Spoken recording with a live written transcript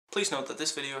Please note that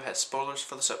this video has spoilers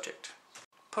for the subject.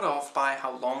 Put off by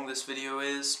how long this video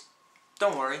is?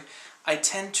 Don't worry, I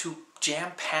tend to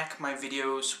jam-pack my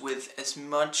videos with as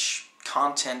much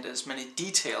content, as many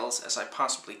details as I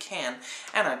possibly can,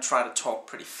 and I try to talk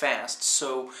pretty fast,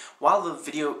 so while the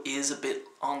video is a bit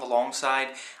on the long side,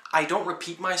 I don't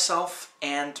repeat myself,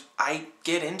 and I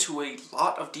get into a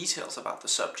lot of details about the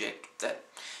subject that,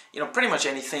 pretty much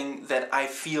anything that I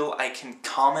feel I can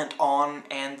comment on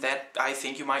and that I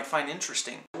think you might find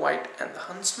interesting. White and the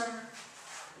Huntsman,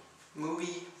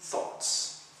 movie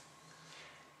thoughts.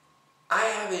 I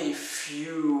have a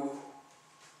few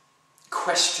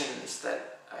questions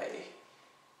that I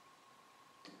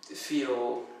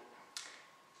feel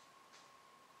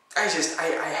I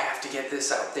have to get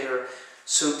this out there.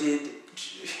 So did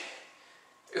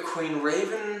Queen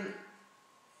Raven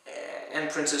and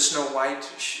Princess Snow White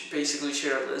basically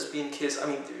share a lesbian kiss? I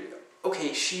mean,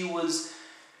 okay, she was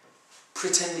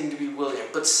pretending to be William,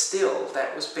 but still,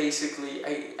 that was basically,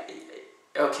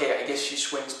 okay, I guess she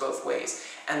swings both ways.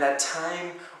 And that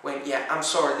time when, yeah, I'm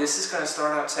sorry, this is going to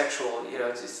start out sexual,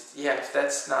 just, yeah, if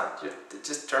that's not,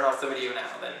 just turn off the video now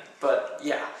then. But,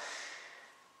 yeah.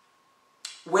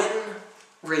 When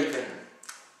Raven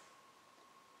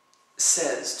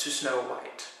says to Snow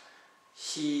White,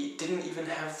 he didn't even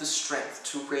have the strength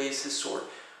to raise his sword,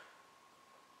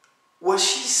 was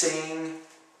she saying,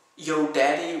 yo,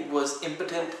 daddy was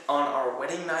impotent on our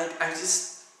wedding night?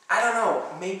 I don't know,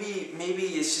 maybe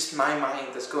it's just my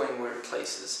mind that's going weird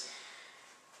places.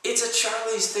 It's a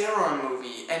Charlize Theron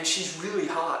movie, and she's really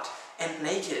hot, and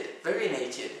naked, very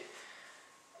naked.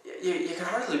 You can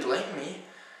hardly blame me.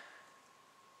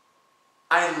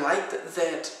 I liked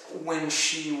that when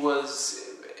she was,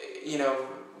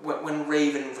 when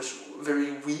Raven was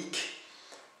very weak,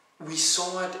 we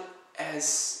saw it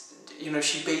as,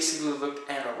 she basically looked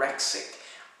anorexic.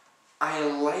 I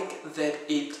like that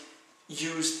it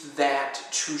used that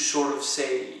to sort of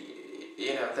say,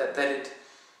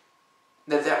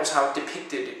 that was how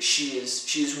depicted she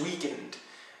is weakened,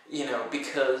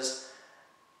 because,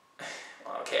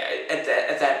 okay, at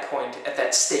that point, at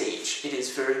that stage, it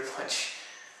is very much,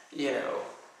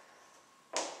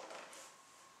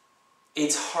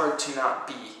 it's hard to not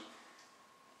be,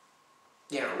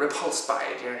 repulsed by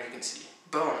it. You can see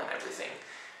bone and everything.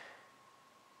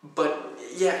 But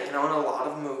yeah, in a lot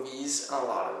of movies, a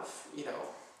lot of,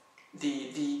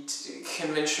 the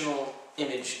conventional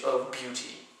image of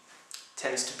beauty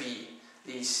tends to be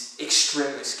these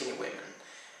extremely skinny women.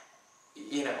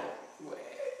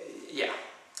 Yeah.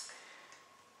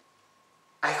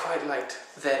 I quite liked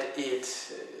that it,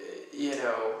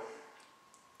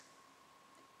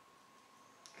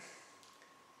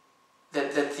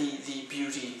 that the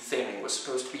beauty thing was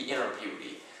supposed to be inner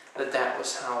beauty. That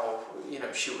was how,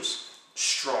 she was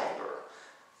stronger.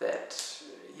 That,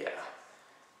 yeah.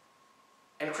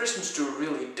 And Kristen Stewart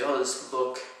really does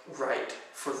look right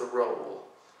for the role.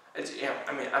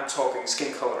 I'm talking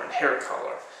skin color and hair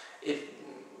color.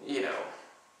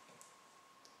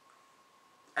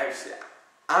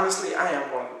 Honestly, I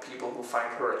am one of the people who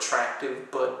find her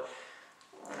attractive, but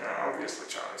obviously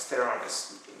Charlize Theron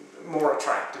is more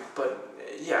attractive, but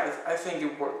yeah, I think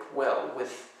it worked well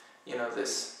with,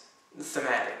 this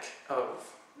thematic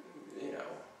of,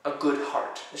 a good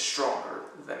heart is stronger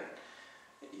than,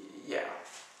 yeah.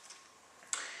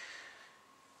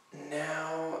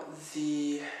 Now,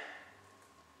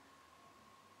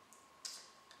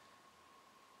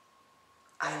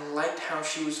 I liked how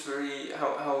she was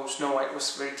how Snow White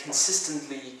was very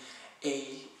consistently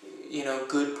a,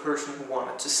 good person who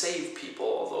wanted to save people,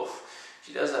 although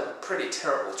she does have a pretty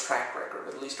terrible track record,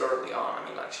 at least early on.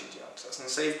 She doesn't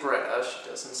save Greta, she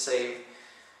doesn't save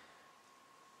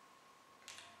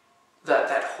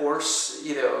that horse,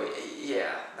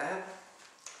 yeah,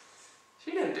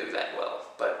 she didn't do that well,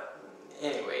 but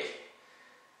anyway,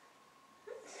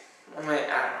 I don't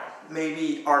know,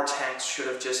 maybe Artax should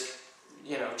have just,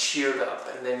 cheered up,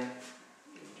 and then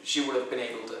she would have been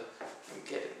able to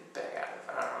get it back out of it,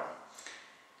 I don't know.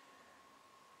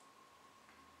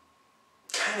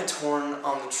 Kind of torn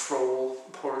on the troll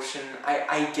portion.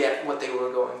 I get what they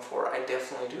were going for, I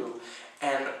definitely do,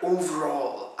 and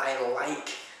overall, I like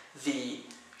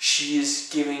she is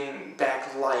giving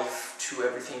back life to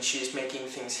everything, she is making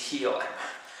things heal, and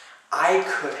I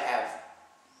could have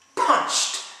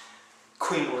punched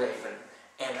Queen Raven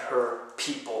and her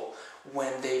people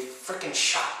when they frickin'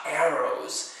 shot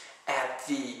arrows at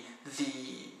the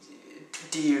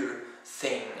deer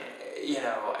thing,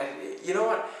 And you know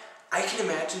what? I can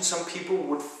imagine some people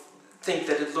would think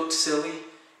that it looked silly.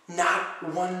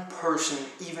 Not one person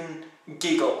even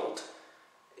giggled,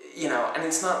 and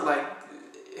it's not like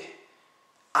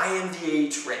I am the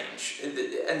age range,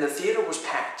 and the theater was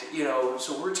packed, you know,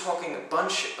 so we're talking a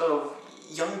bunch of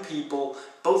young people,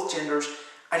 both genders.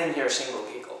 I didn't hear a single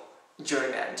giggle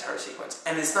during that entire sequence.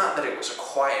 And it's not that it was a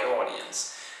quiet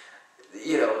audience.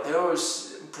 You know, there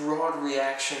was broad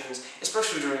reactions,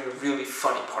 especially during the really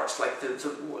funny parts, like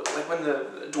like when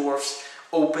the dwarfs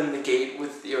open the gate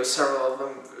with, you know, several of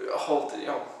them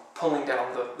pulling down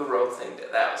the road thing.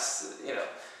 That was, you know,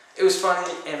 it was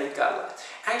funny and it got laughed.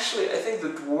 Actually, I think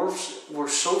the dwarfs were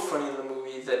so funny in the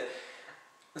movie that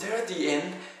there at the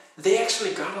end, they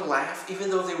actually got a laugh, even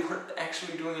though they weren't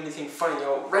actually doing anything funny. You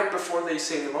know, right before they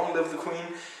say "Long live the Queen,"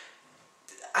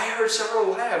 I heard several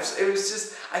laughs. It was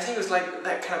just, I think it was like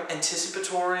that kind of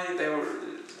anticipatory. They were,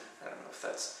 I don't know if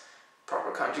that's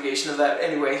proper conjugation of that.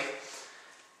 Anyway,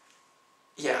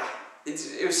 yeah,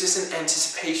 it was just an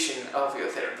anticipation of, you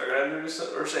know, they're gonna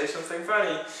do or say something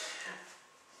funny.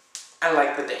 I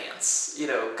like the dance, you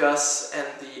know, Gus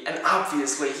and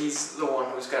obviously he's the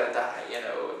one who's gotta die, you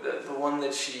know, the one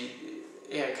that she,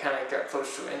 you know, kind of got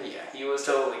close to, and yeah, he was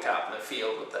totally caught in the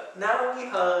field with that. Now we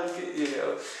hug, you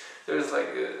know. There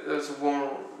was a woman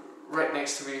right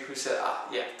next to me who said,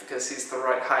 yeah, because he's the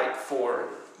right height for,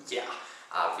 yeah,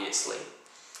 obviously.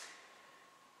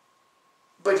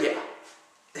 But yeah,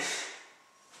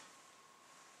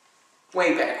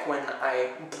 way back when I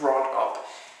brought up,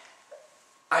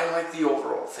 I like the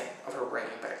overall thing of her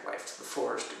bringing back life to the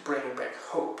forest, bringing back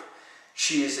hope.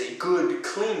 She is a good,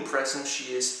 clean presence.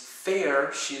 She is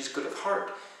fair. She is good of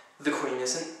heart. The Queen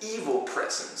is an evil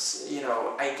presence. You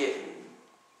know, I get,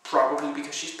 probably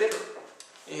because she's bitter.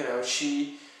 You know,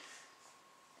 she's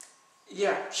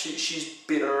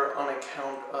bitter on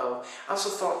account of, I also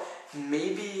thought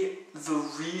maybe the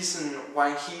reason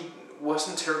why he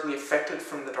wasn't terribly affected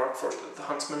from the Dark Forest, the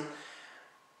Huntsman,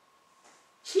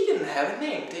 he didn't have a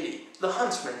name, did he? The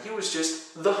Huntsman. He was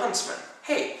just the Huntsman.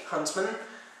 Hey, Huntsman.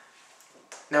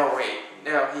 No, wait.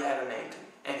 No, he had a name.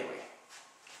 Anyway.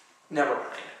 Never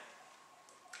mind.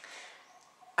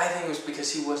 I think it was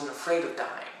because he wasn't afraid of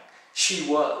dying. She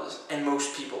was, and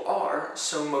most people are,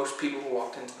 so most people who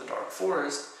walked into the Dark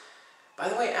Forest, by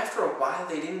the way, after a while,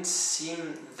 they didn't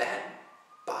seem that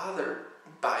bothered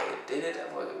by it, did it?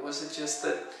 Was it just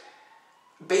that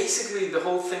basically the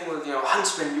whole thing with, you know,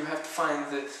 Huntsman, you have to find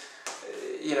the,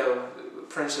 you know,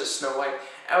 Princess Snow White.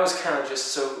 I was kind of just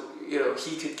so, you know,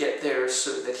 he could get there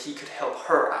so that he could help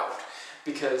her out.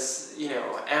 Because, you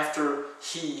know, after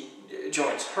he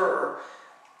joins her,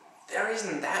 there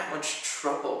isn't that much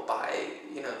trouble by,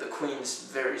 you know, the Queen's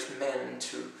various men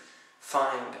to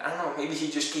find. I don't know, maybe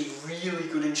he just gave really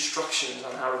good instructions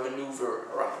on how to maneuver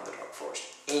around the Dark Forest.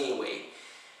 Anyway,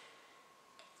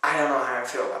 I don't know how I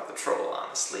feel about the troll,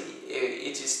 honestly.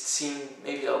 It just seemed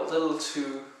maybe a little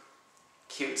too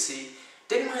cutesy.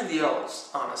 Didn't mind the elves,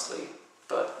 honestly,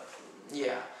 but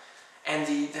yeah. And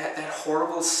that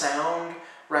horrible sound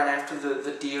right after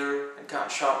the deer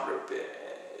got shot.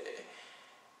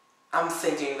 I'm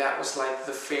thinking that was like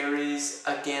the fairies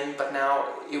again, but now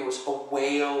it was a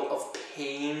wail of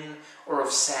pain or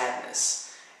of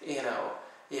sadness. You know,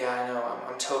 yeah, I know,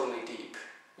 I'm totally deep.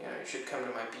 You know, you should come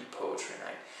to my beat poetry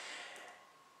night.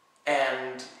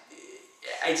 And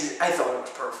I thought it was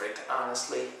perfect,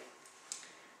 honestly.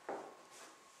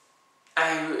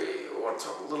 I want to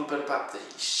talk a little bit about the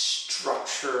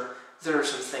structure. There are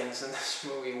some things in this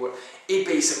movie where it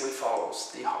basically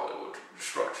follows the Hollywood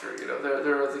structure, you know,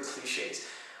 there are the cliches.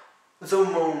 The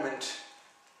moment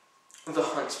the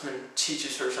Huntsman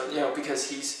teaches her something, you know, because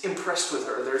he's impressed with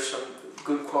her, there's some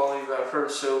good quality about her,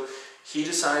 so he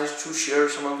decides to share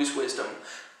some of his wisdom.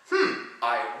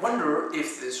 I wonder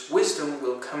if this wisdom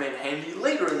will come in handy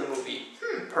later in the movie.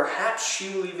 Perhaps she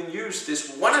will even use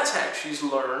this one attack she's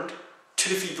learned to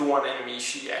defeat the one enemy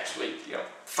she actually, you know,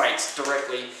 fights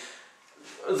directly,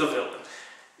 the villain.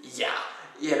 Yeah,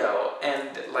 you know, and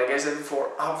like I said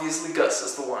before, obviously Gus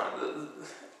is the one.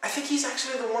 I think he's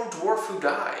actually the one dwarf who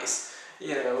dies,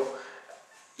 you know.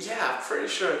 Yeah, pretty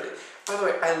sure. By the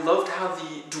way, I loved how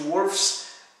the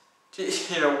dwarfs,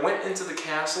 you know, went into the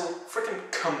castle, freaking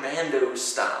commando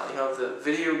style, you know, the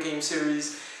video game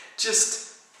series, just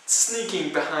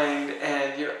sneaking behind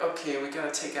and, you know, okay, we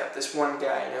gotta take out this one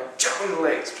guy, you know, jump on the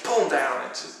legs, pull him down, and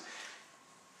just,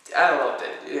 I loved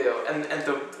it, you know, and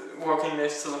the walking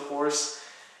next to the horse,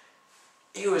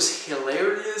 it was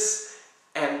hilarious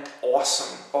and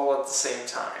awesome all at the same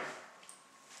time.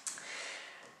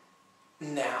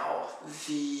 Now,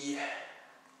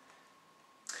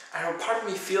 I don't know, part of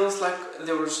me feels like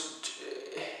there was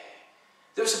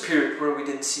a period where we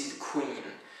didn't see the Queen.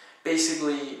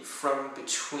 Basically from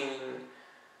between,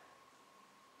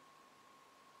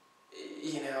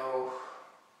 you know,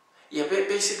 yeah,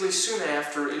 basically soon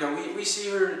after, you know, we see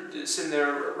her sitting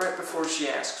there right before she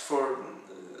asks for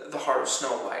the heart of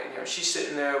Snow White. You know, she's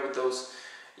sitting there with those,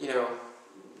 you know,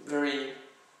 very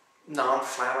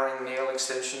non-flattering nail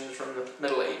extensions from the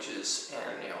Middle Ages,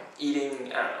 and, you know,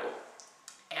 eating, I don't know,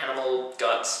 animal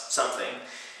guts, something,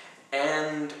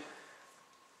 and,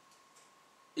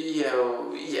 you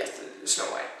know, yes, Snow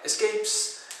White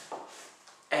escapes,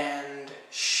 and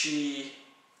she,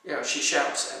 you know, she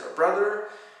shouts at her brother,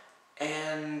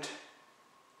 and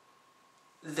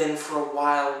then for a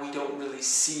while we don't really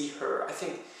see her. I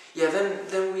think, yeah,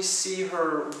 then we see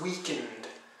her weakened,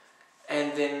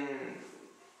 and then,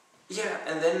 yeah,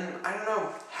 and then, I don't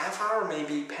know, half hour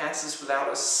maybe passes without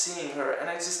us seeing her, and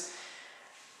I just,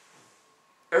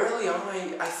 early on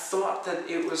I thought that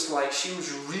it was like she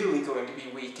was really going to be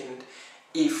weakened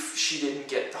if she didn't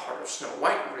get the heart of Snow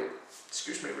White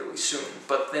really soon,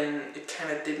 but then it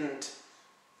kind of didn't,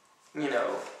 you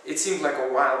know, it seemed like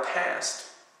a while passed.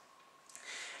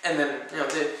 And then, you know,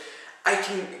 I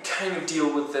can kind of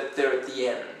deal with that there at the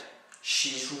end.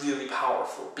 She's really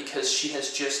powerful because she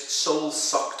has just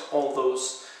soul-sucked all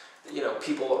those, you know,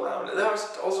 people around. And that was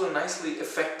also a nicely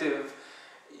effective,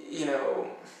 you know,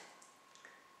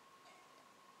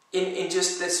 in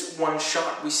just this one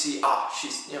shot we see,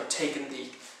 she's, you know, taken the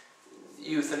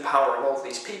youth and power of all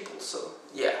these people. So,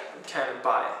 yeah, I'm kind of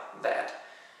by that.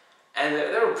 And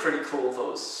they were pretty cool,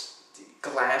 those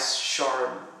glass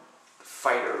shard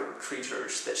fighter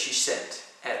creatures that she sent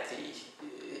at the,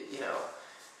 you know,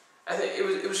 I think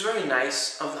it was very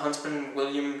nice of the Huntsman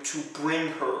William to bring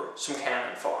her some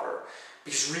cannon fodder,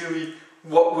 because really,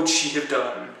 what would she have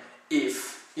done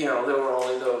if, you know, there were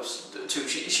only those two?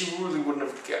 She really wouldn't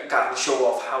have gotten to show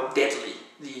off how deadly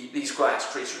these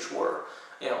glass creatures were,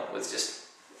 you know, with just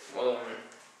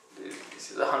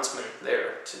the Huntsman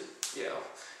there to, you know,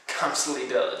 constantly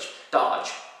dodge.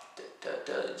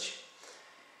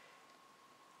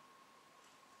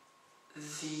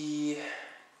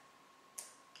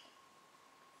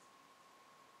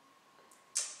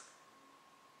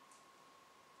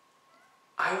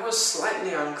 I was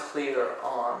slightly unclear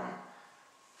on,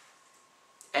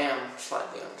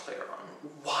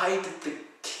 why did the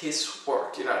kiss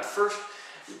work? You know, at first,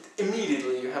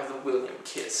 immediately you have the William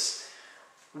kiss,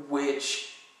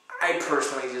 which I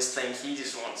personally just think he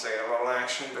just wants to get a little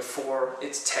action before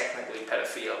it's technically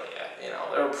pedophilia. You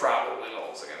know, there were probably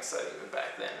laws against that even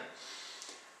back then.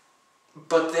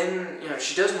 But then, you know,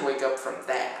 she doesn't wake up from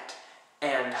that,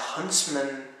 and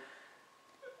Huntsman,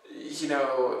 you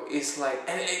know, is like,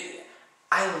 and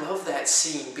I love that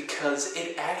scene because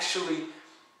it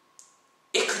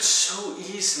could so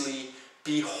easily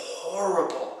be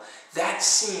horrible. That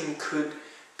scene could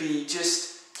be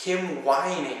just him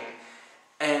whining,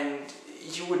 and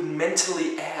you would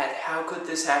mentally add, how could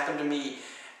this happen to me,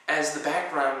 as the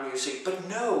background music. But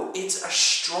no, it's a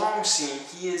strong scene.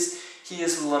 He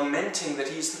is lamenting that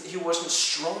he wasn't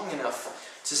strong enough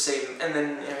to save him. And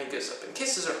then, you know, he goes up and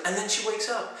kisses her, and then she wakes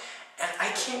up. And I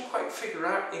can't quite figure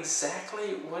out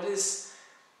exactly what is,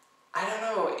 I don't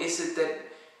know, is it that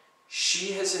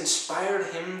she has inspired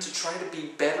him to try to be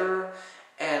better,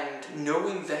 and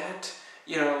knowing that,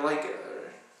 you know, like,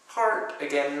 heart,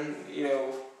 again, you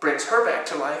know, brings her back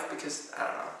to life, because, I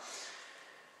don't know.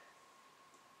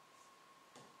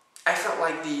 I felt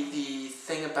like the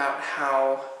thing about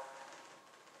how,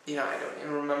 you know, I don't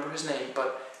even remember his name,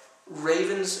 but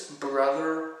Raven's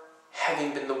brother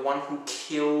having been the one who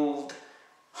killed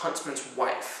Huntsman's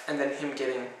wife, and then him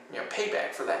getting, you know,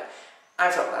 payback for that,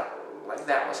 I felt like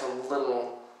that was a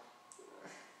little,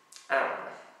 I don't know,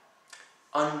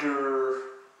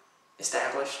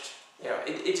 under-established. You know,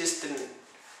 it just didn't,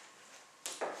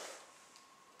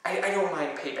 I don't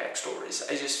mind payback stories.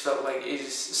 I just felt like it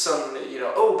is suddenly, you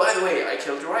know, oh, by the way, I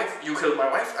killed your wife, you killed my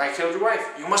wife, I killed your wife,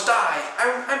 you must die,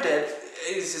 I'm dead.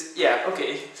 It's just, yeah,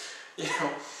 okay, you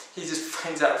know, he just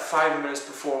finds out 5 minutes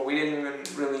before, we didn't even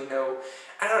really know.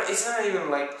 I don't know, it's not even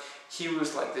like he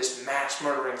was like this mass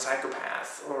murdering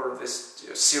psychopath, or this, you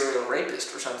know, serial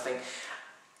rapist or something.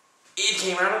 It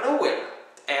came out of nowhere,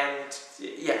 and,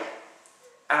 yeah,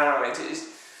 I don't know, it's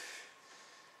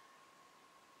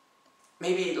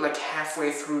maybe like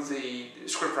halfway through the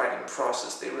script writing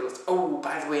process, they realized, oh,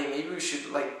 by the way, maybe we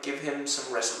should like give him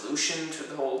some resolution to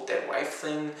the whole dead wife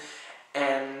thing,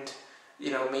 and, you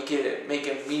know, make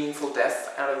a meaningful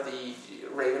death out of the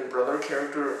Raven brother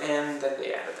character, and then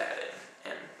they added that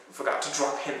in, and forgot to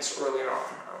drop hints earlier on.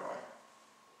 I don't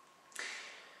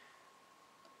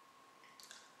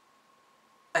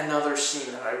know. Another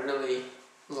scene that I really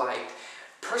liked.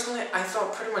 Personally, I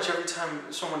thought pretty much every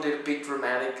time someone did a big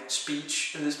dramatic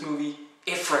speech in this movie,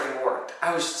 it freaking worked.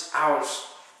 I was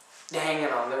hanging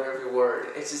on their every word.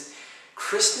 It's just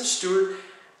Kristen Stewart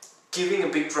giving a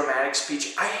big dramatic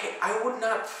speech. I would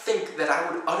not think that I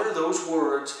would utter those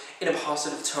words in a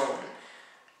positive tone.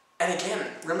 And again,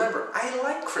 remember, I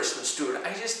like Kristen Stewart.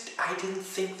 I didn't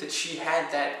think that she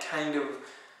had that kind of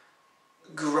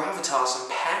gravitas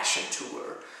and passion to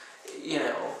her. You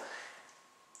know,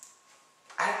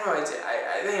 I don't know.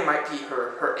 I think it might be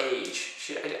her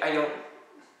age. I don't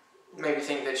maybe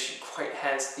think that she quite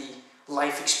has the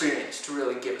life experience to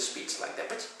really give a speech like that.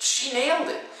 But she nailed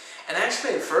it. And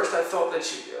actually, at first, I thought that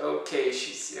she's,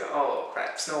 oh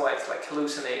crap, Snow White's like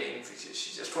hallucinating.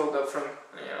 She just woke up from,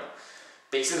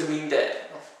 basically being dead.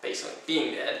 Well, basically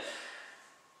being dead.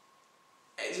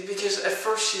 Because at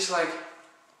first she's like,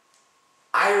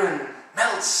 iron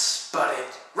melts, but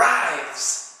it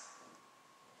writhes.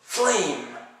 Flame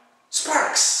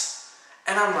sparks.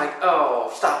 And I'm like,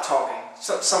 oh, stop talking.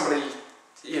 Somebody,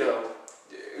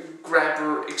 grab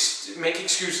her, make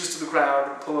excuses to the crowd,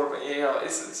 and pull her,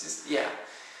 it's just, yeah.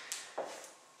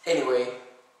 Anyway,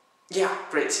 yeah,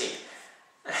 great scene.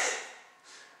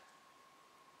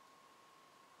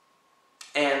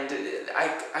 And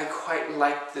I quite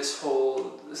like this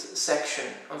whole section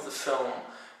of the film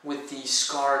with the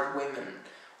scarred women,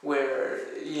 where,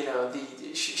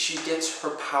 she gets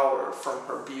her power from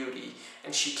her beauty,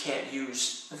 and she can't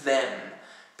use them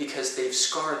because they've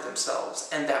scarred themselves,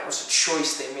 and that was a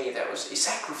choice they made, that was a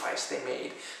sacrifice they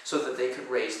made, so that they could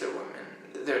raise their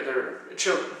women, their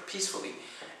children, peacefully,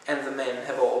 and the men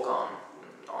have all gone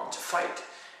on to fight,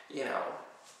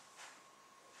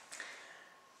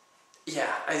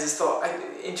 Yeah, I just thought,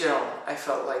 in general, I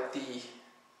felt like the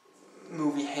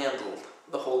movie handled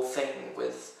the whole thing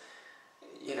with,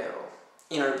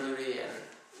 inner beauty and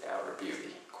outer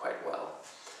beauty quite well.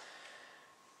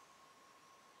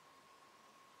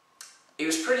 It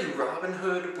was pretty Robin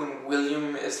Hood when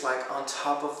William is like on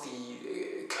top of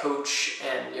the coach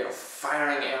and,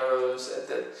 firing arrows at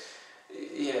the,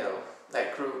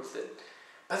 that group that...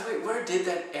 By the way, where did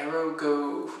that arrow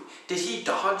go? Did he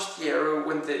dodge the arrow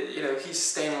when he's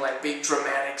standing like big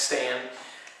dramatic stand?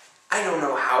 I don't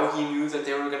know how he knew that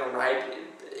they were going to ride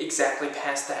exactly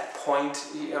past that point.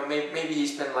 Maybe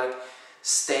he's been like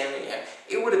standing there.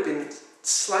 It would have been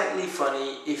slightly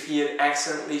funny if he had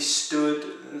accidentally stood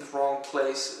in the wrong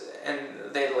place and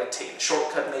they had like taken a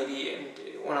shortcut maybe and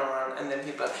went around, and then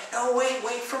he'd be like, no,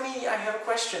 wait for me, I have a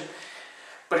question.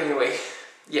 But anyway,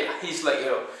 yeah, he's like,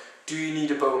 do you need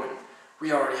a bowman?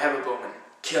 We already have a bowman.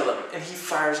 Kill him. And he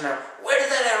fires now. Where did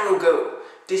that arrow go?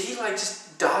 Did he like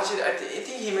just dodge it? I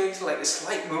think he makes like a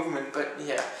slight movement, but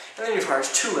yeah. And then he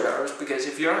fires 2 arrows, because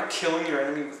if you're not killing your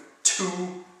enemy with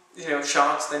 2,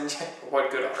 shots, then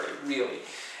what good are you, really?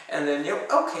 And then,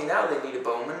 okay, now they need a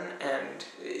bowman, and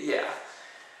yeah.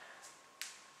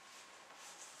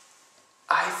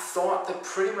 I thought that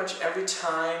pretty much every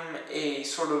time a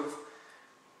sort of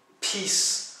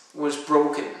peace was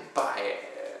broken by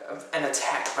an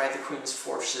attack by the Queen's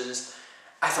forces,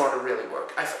 I thought it really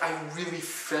worked. I really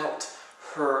felt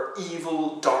her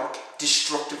evil, dark,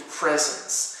 destructive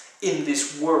presence in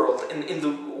this world, and in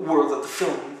the world that the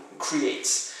film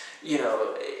creates.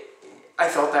 I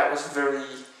thought that was very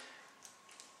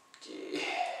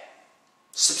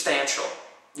substantial.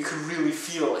 You could really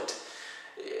feel it.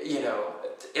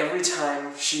 Every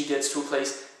time she gets to a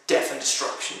place, death and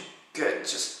destruction, good,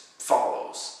 just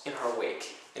follows in her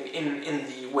wake, in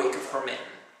the wake of her men.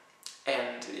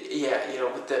 And yeah,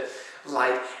 with the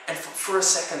light, and for a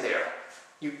second there,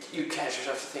 you catch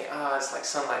yourself to think, it's like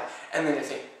sunlight, and then you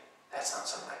think, that's not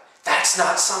sunlight. That's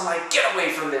not sunlight, get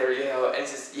away from there,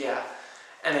 it's just, yeah.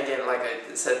 And again, like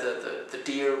I said, the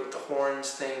deer with the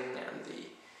horns thing, and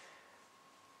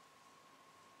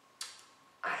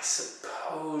I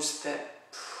suppose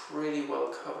that pretty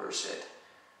well covers it.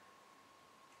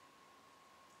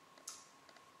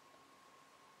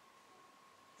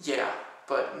 Yeah,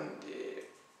 but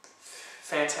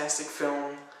fantastic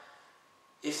film.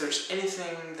 If there's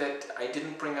anything that I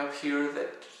didn't bring up here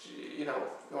that, you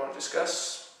want to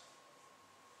discuss.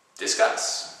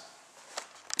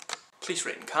 Please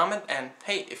rate and comment, and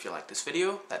hey, if you like this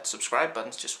video, that subscribe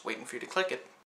button's just waiting for you to click it.